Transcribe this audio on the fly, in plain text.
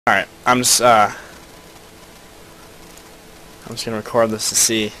Alright, I'm just gonna record this to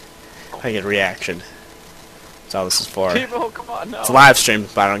see if I get a reaction. That's all this is for. People, come on, no. It's a live stream,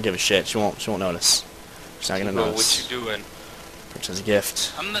 but I don't give a shit. She won't notice. She's not gonna Well, notice. what you doing? Which is a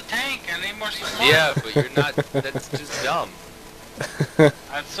gift. I'm the tank, I need more support. Yeah, but you're not, that's just dumb.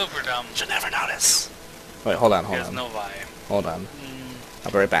 I'm super dumb. She'll never notice. Wait, hold on. There's no vibe. Hold on.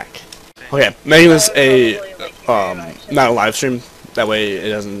 I'll be right back. Okay, making this a not a live stream. That way it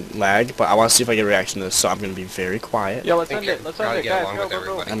doesn't lag. But I want to see if I get a reaction to this, so I'm gonna be very quiet. Yo, let's end it. Let's end it, guys. Go, go,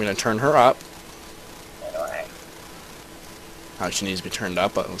 go. I'm gonna turn her up. She needs to be turned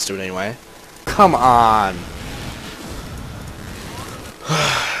up, but let's do it anyway. Come on.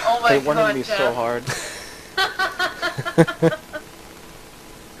 Oh my They god, wanted me Jeff. so hard.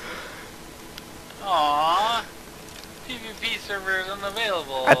 Aww. PvP server is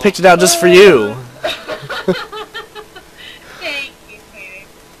unavailable. I picked it out just for you. Thank you, sweetie.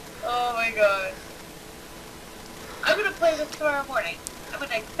 Oh my god. I'm gonna play this tomorrow morning. I'm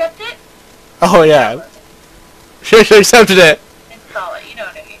gonna accept it, Oh yeah. She accepted it. install it, you know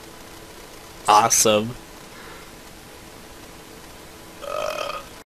what I mean. Awesome.